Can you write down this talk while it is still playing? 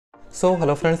So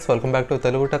hello friends, welcome back to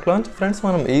Telugu tech launch. Friends,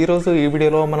 మనం ఈ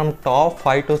వీడియోలో మనం టాప్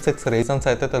 5 to 6 రీజన్స్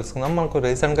అయితే తెలుసుకుందాం. మనకు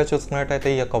రీసెంట్గా చూసుకున్నట్టయితే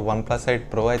ఈ యొక్క OnePlus 8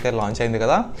 Pro అయితే లాంచ్ అయింది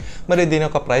కదా. మరి దీని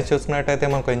యొక్క ప్రైస్ చూసుకున్నట్టయితే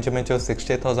మనకు ఇంచుమించు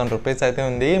 60,000 రూపీస్ అయితే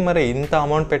ఉంది. మరి ఇంత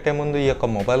అమౌంట్ పెట్టే ముందు ఈ యొక్క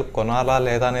మొబైల్ కొనాలా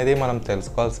లేదా అనేది మనం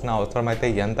తెలుసుకోవాల్సిన అవసరం అయితే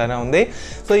ఎంతైనా ఉంది.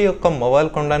 సో ఈ యొక్క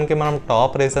మొబైల్ కొనడానికి మనం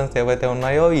టాప్ రీజన్స్ ఏవైతే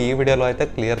ఉన్నాయో ఈ వీడియోలో అయితే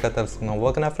క్లియర్గా తెలుసుకుందాం.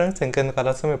 ఓకేనా ఫ్రెండ్స్, ఇంకెందుకు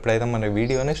ఆలస్యం, ఇప్పుడైతే మన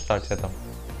వీడియోని స్టార్ట్ చేద్దాం.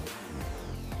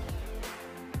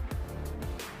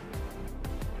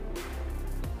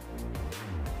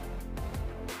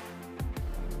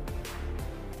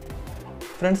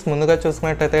 ఫ్రెండ్స్, ముందుగా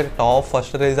చూసుకున్నట్టయితే టాప్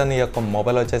ఫస్ట్ రీజన్ ఈ యొక్క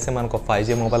మొబైల్ వచ్చేసి మనకు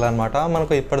 5G మొబైల్ అనమాట.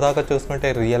 మనకు ఇప్పటిదాకా చూసుకుంటే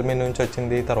రియల్మీ నుంచి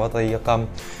వచ్చింది, తర్వాత ఈ యొక్క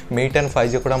మీ 10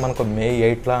 5G కూడా మనకు May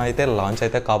 8లో అయితే లాంచ్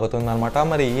అయితే కాబోతుంది అనమాట.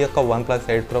 మరి ఈ యొక్క OnePlus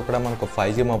 8 Pro కూడా మనకు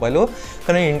 5G మొబైల్,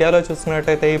 కానీ ఇండియాలో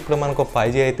చూసుకున్నట్టయితే ఇప్పుడు మనకు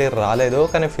 5G అయితే రాలేదు,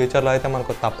 కానీ ఫ్యూచర్లో అయితే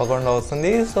మనకు తప్పకుండా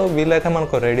వస్తుంది. సో వీళ్ళైతే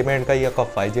మనకు రెడీమేడ్గా ఈ యొక్క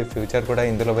 5G ఫ్యూచర్ కూడా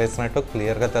ఇందులో వేసినట్టు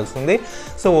క్లియర్గా తెలుస్తుంది.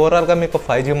 సో ఓవరాల్గా మీకు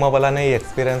 5G మొబైల్ అనే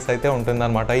ఎక్స్పీరియన్స్ అయితే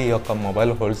ఉంటుందన్నమాట ఈ యొక్క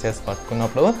మొబైల్ హోల్డ్ చేసి పట్టుకున్నప్పుడు.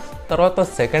 తర్వాత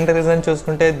సెకండ్ రీజన్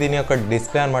చూసుకుంటే దీని యొక్క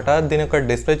డిస్ప్లే అనమాట. దీని యొక్క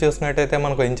డిస్ప్లే చూసుకున్నట్టయితే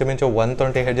మనకు ఇంచుమించు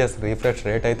 120 Hz రిఫ్రెష్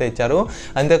రేట్ అయితే ఇచ్చారు.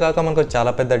 అంతేకాక మనకు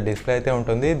చాలా పెద్ద డిస్ప్లే అయితే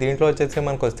ఉంటుంది. దీంట్లో వచ్చేసి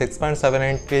మనకు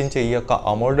 6.78 ఇంచ్ ఈ యొక్క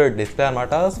అమోల్డ్ డిస్ప్లే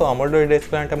అనమాట. సో అమోల్డ్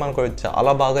డిస్ప్లే అంటే మనకు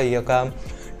చాలా బాగా ఈ యొక్క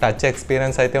టచ్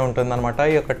ఎక్స్పీరియన్స్ అయితే ఉంటుందన్నమాట.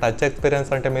 ఈ యొక్క టచ్ ఎక్స్పీరియన్స్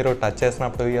అంటే మీరు టచ్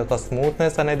చేసినప్పుడు ఈ యొక్క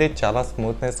స్మూత్నెస్ అనేది చాలా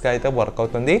స్మూత్నెస్గా అయితే వర్క్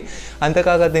అవుతుంది.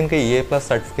 అంతేకాక దీనికి A+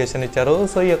 సర్టిఫికేషన్ ఇచ్చారు.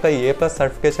 సో ఈ యొక్క A+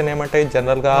 సర్టిఫికేషన్ ఏమంటే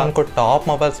జనరల్గా మనకు టాప్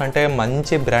మొబైల్స్ అంటే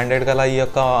మంచి బ్రాండెడ్ గల ఈ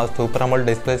యొక్క సూపర్ అమోల్డ్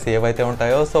డిస్ప్లేస్ ఏవైతే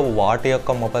ఉంటాయో సో వాటి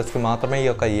యొక్క మొబైల్స్కి మాత్రమే ఈ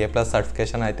యొక్క A+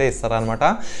 సర్టిఫికేషన్ అయితే ఇస్తారనమాట.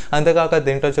 అంతేకాక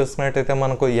దీంట్లో చూసుకున్నట్టయితే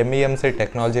మనకు MEMC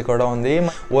టెక్నాలజీ కూడా ఉంది.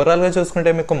 ఓవరాల్గా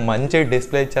చూసుకుంటే మీకు మంచి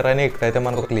డిస్ప్లే ఇచ్చారని ఇక్కడైతే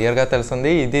మనకు క్లియర్గా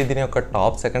తెలుస్తుంది. ఇది దీని యొక్క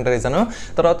టాప్ సెకండ్ రీజన్.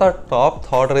 తర్వాత టాప్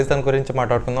థర్డ్ రీజన్ గురించి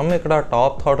మాట్లాడుకుందాం. ఇక్కడ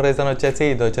టాప్ థర్డ్ రీజన్ వచ్చేసి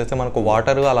ఇది వచ్చేసి మనకు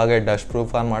వాటర్ అలాగే డస్ట్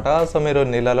ప్రూఫ్ అనమాట. సో మీరు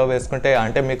నీళ్ళలో వేసుకుంటే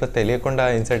అంటే మీకు తెలియకుండా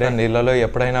ఇన్సిడెంట్ నీళ్ళలో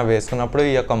ఎప్పుడైనా వేసుకున్నప్పుడు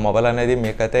ఈ యొక్క మొబైల్ అనేది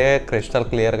మీకైతే క్రిస్టల్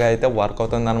క్లియర్గా అయితే వర్క్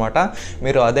అవుతుంది అనమాట.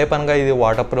 మీరు అదే పనిగా ఇది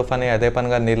వాటర్ ప్రూఫ్ అని అదే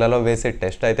పనిగా నీళ్ళలో వేసి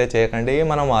టెస్ట్ అయితే చేయకండి.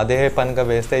 మనం అదే పనిగా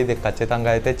వేస్తే ఇది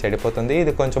ఖచ్చితంగా అయితే చెడిపోతుంది.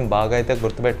 ఇది కొంచెం బాగా అయితే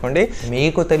గుర్తుపెట్టుకోండి.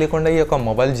 మీకు తెలియకుండా ఈ యొక్క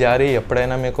మొబైల్ జారీ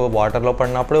ఎప్పుడైనా మీకు వాటర్లో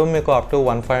పడినప్పుడు మీకు అప్ టు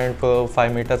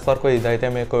 1.5 మీటర్స్ వరకు ఇదైతే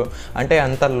మీకు అంటే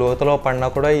అంత లోతులో పడినా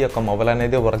కూడా ఈ యొక్క మొబైల్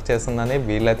అనేది వర్క్ చేస్తుందని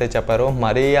వీళ్ళైతే చెప్పారు.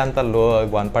 మరీ అంత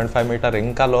 1.5 మీటర్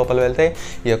ఇంకా లోపల వెళ్తే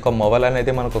ఈ యొక్క మొబైల్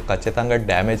అనేది మనకు ఖచ్చితంగా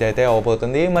డ్యామేజ్ అయితే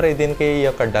అవబోతుంది. మరి దీనికి ఈ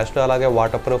యొక్క డస్ట్ అలాగే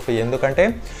వాటర్ ప్రూఫ్ ఎందుకంటే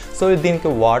సో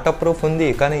దీనికి వాటర్ ప్రూఫ్ ఉంది,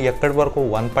 కానీ ఎక్కడి వరకు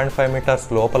 1.5 మీటర్స్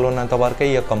లోపల ఉన్నంత వరకే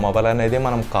ఈ యొక్క మొబైల్ అనేది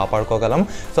మనం కాపాడుకోగలం.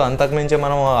 సో అంతకుమించి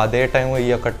మనం అదే టైం ఈ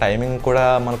యొక్క టైమింగ్ కూడా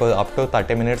మనకు అప్ టు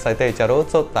 30 minutes అయితే ఇచ్చారు.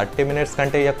 సో 30 minutes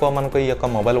కంటే ఎక్కువ మనకు ఈ యొక్క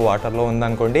మొబైల్ వాటర్లో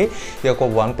ఉందనుకోండి ఈ యొక్క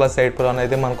OnePlus 8 Pro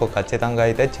అనేది మనకు ఖచ్చితంగా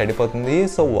అయితే చెడిపోతుంది.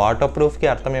 సో వాటర్ ప్రూఫ్కి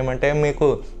అర్థం ఏమంటే మీకు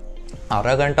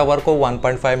అరగంట వరకు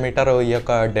 1.5 మీటర్ ఈ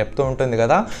యొక్క డెప్త్ ఉంటుంది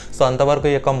కదా. సో అంతవరకు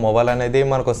ఈ యొక్క మొబైల్ అనేది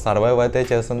మనకు సర్వైవ్ అయితే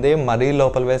చేస్తుంది. మరీ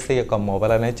లోపల వేస్తే ఈ యొక్క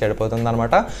మొబైల్ అనేది చెడిపోతుంది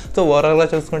అనమాట. సో ఓవరాల్గా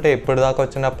చూసుకుంటే ఇప్పటిదాకా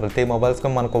వచ్చిన ప్రతి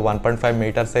మొబైల్స్కి మనకు 1.5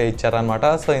 మీటర్సే ఇచ్చారనమాట.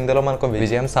 సో ఇందులో మనకు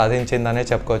విజయం సాధించిందనే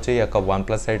చెప్పుకోవచ్చు ఈ యొక్క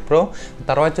OnePlus 8 Pro.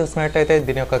 తర్వాత చూసుకున్నట్టయితే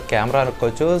దీని యొక్క కెమెరా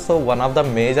అనుకోవచ్చు. So one of the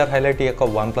major highlight ఈ యొక్క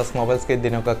OnePlus మొబైల్స్కి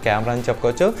దీని యొక్క కెమెరా అని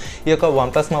చెప్పుకోవచ్చు. ఈ యొక్క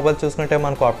OnePlus మొబైల్ చూసుకుంటే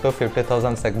మనకు అప్ టు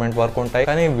 50,000 సెగ్మెంట్ వరకు ఉంటాయి,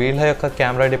 కానీ వీళ్ళ యొక్క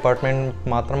కెమెరా డిపార్ట్మెంట్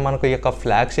మాత్రం మనకు ఈ యొక్క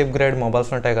ఫ్లాగ్షిప్ గ్రేడ్ మొబైల్స్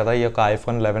ఉంటాయి కదా, ఈ యొక్క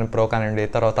iPhone 11 Pro కానివ్వండి,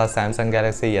 తర్వాత Samsung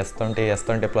Galaxy S20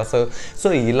 S20 Plus. So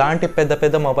ఇలాంటి పెద్ద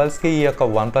పెద్ద మొబైల్స్కి ఈ యొక్క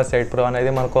OnePlus 8 Pro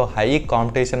అనేది మనకు హై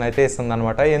కాంపిటీషన్ అయితే ఇస్తుంది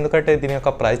అనమాట. ఎందుకంటే దీని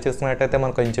యొక్క ప్రైస్ చూసుకున్నట్టయితే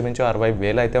మనకు ఇంచుమించు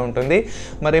 60,000 అయితే ఉంటుంది.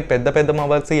 మరి పెద్ద పెద్ద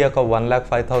మొబైల్స్ ఈ యొక్క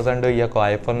 1,05,000 ఈ యొక్క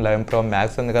iPhone 11 Pro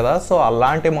Max ఉంది కదా. సో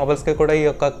అలాంటి మొబైల్స్కి కూడా ఈ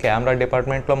యొక్క కెమెరా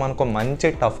డిపార్ట్మెంట్లో మనకు మంచి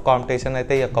టఫ్ కాంపిటీషన్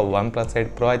అయితే ఈ యొక్క OnePlus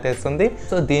 8 Pro అయితే ఇస్తుంది.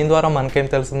 సో దీని ద్వారా మనకేం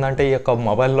తెలుస్తుందంటే ఈ యొక్క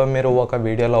మొబైల్లో మీరు ఒక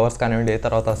వీడియో లవర్స్ కానివ్వండి,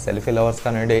 తర్వాత సెల్ఫీ లవర్స్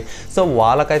కానివ్వండి, సో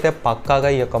వాళ్ళకైతే పక్కాగా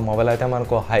ఈ యొక్క మొబైల్ అయితే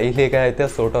మనకు హైలీగా అయితే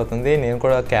సూట్ అవుతుంది. నేను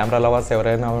కూడా కెమెరా లవర్స్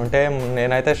ఎవరైనా ఉంటే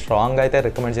నేనైతే స్ట్రాంగ్గా అయితే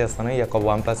రికమెండ్ చేస్తాను ఈ యొక్క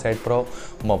OnePlus 8 Pro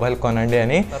మొబైల్ కొనండి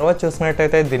అని. తర్వాత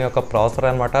చూసినట్టయితే దీని యొక్క ప్రాసెసర్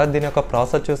అనమాట. దీని యొక్క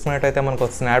ప్రాసెసర్ చూసినట్టయితే మనకు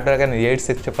Snapdragon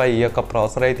 865 ఈ యొక్క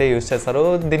ప్రాసెసర్ అయితే యూజ్ చేస్తారు.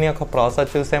 దీని యొక్క ప్రాసెసర్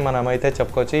చూస్తే మనమైతే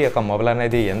చెప్పుకోవచ్చు ఈ యొక్క మొబైల్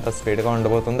అనేది ఎంత స్పీడ్గా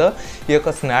ఉండబోతుందో. ఈ యొక్క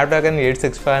Snapdragon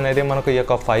 865 అనేది మనకు ఈ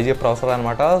యొక్క 5G ప్రాసెసర్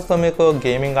అనమాట. సో మీకు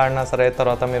గేమింగ్ ఆడినా సరే,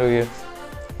 తర్వాత మీరు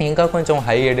ఇంకా కొంచెం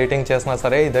హై ఎడిటింగ్ చేసినా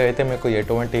సరే ఇదైతే మీకు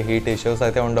ఎటువంటి హీట్ ఇష్యూస్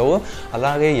అయితే ఉండవు,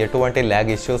 అలాగే ఎటువంటి ల్యాగ్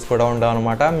ఇష్యూస్ కూడా ఉండవు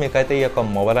అనమాట. మీకైతే ఈ యొక్క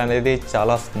మొబైల్ అనేది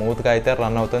చాలా స్మూత్గా అయితే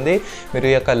రన్ అవుతుంది. మీరు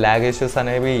ఈ యొక్క ల్యాగ్ ఇష్యూస్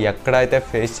అనేవి ఎక్కడైతే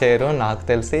ఫేస్ చేయరు. నాకు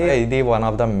తెలిసి ఇది one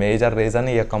of the major reason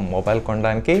ఈ యొక్క మొబైల్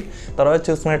కొనడానికి. తర్వాత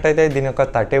చూసుకున్నట్టయితే దీని యొక్క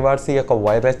 30 వాట్స్ ఈ యొక్క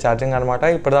వైర్లెస్ ఛార్జింగ్ అనమాట.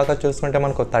 ఇప్పటిదాకా చూసుకుంటే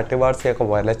మనకు 30 వాట్స్ ఈ యొక్క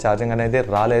వైర్లెస్ ఛార్జింగ్ అనేది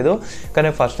రాలేదు,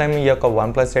 కానీ ఫస్ట్ టైం ఈ యొక్క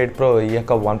OnePlus 8 Pro ఈ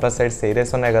యొక్క OnePlus 8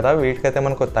 సిరీస్ ఉన్నాయి కదా, వీటికైతే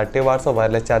మనకు 30 వాట్స్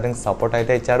వైర్లెస్ ఛార్జింగ్ సపోర్ట్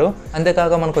అయితే ఇచ్చారు.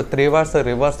 అంతేకాక మనకు 3 వాట్స్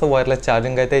రివర్స్ వైర్లెస్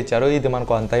ఛార్జింగ్ అయితే ఇచ్చారు. ఇది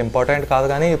మనకు అంత ఇంపార్టెంట్ కాదు,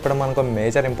 కానీ ఇప్పుడు మనకు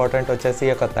మేజర్ ఇంపార్టెంట్ వచ్చేసి ఈ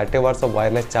యొక్క 30 వాట్స్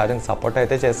వైర్లెస్ ఛార్జింగ్ సపోర్ట్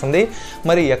అయితే చేస్తుంది.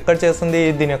 మరి ఎక్కడ చేస్తుంది,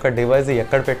 దీని యొక్క డివైస్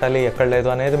ఎక్కడ పెట్టాలి ఎక్కడ లేదు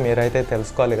అనేది మీరైతే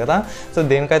తెలుసుకోవాలి కదా. సో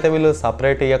దీనికైతే వీళ్ళు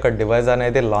సపరేట్ ఈ యొక్క డివైస్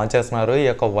అనేది లాంచ్ చేస్తున్నారు, ఈ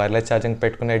యొక్క వైర్లెస్ ఛార్జింగ్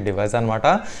పెట్టుకునే డివైస్ అనమాట.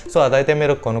 సో అదైతే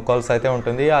మీరు కొనుక్కోవాల్సి అయితే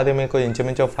ఉంటుంది. అది మీకు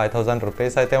ఇంచుమించు 5000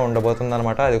 రూపీస్ అయితే ఉండబోతుంది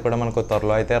అనమాట. అది కూడా మనకు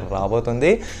త్వరలో అయితే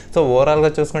రాబోతుంది. సో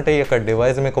ఓవరాల్గా చూసుకుంటే ఈ యొక్క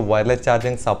డివైస్ మీకు వైర్లెస్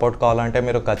ఛార్జింగ్ సపోర్ట్ కావాలంటే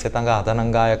మీరు ఖచ్చితంగా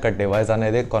అదనంగా ఈ యొక్క డివైస్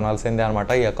అనేది కొనాల్సిందే అనమాట,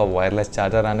 ఈ యొక్క వైర్లెస్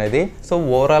ఛార్జర్ అనేది. సో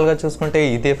ఓవరాల్గా చూసుకుంటే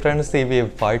ఇది ఫ్రెండ్స్, ఇవి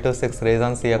 5 to 6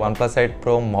 రీజన్స్ ఈ OnePlus 8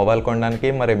 Pro మొబైల్ కొనడానికి.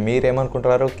 మరి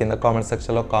మీరేమనుకుంటారు కింద కామెంట్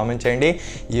సెక్షన్లో కామెంట్ చేయండి.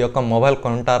 ఈ యొక్క మొబైల్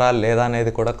కొంటారా లేదా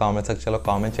అనేది కూడా కామెంట్ సెక్షన్లో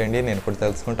కామెంట్ చేయండి, నేను కూడా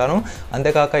తెలుసుకుంటాను.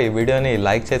 అంతేకాక ఈ వీడియోని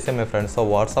లైక్ చేసి మీ ఫ్రెండ్స్తో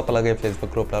వాట్సాప్ అలాగే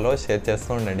ఫేస్బుక్ గ్రూప్లలో షేర్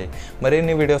చేస్తూ ఉండండి.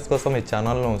 మరిన్ని వీడియోస్ కోసం ఈ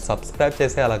ఛానల్ను సబ్స్క్రైబ్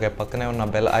చేసి అలాగే పక్కనే ఉన్న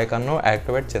బెల్ ఐకాన్ను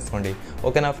యాక్టివేట్ చేసుకోండి.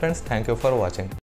 ఓకేనా friends, thank you for watching.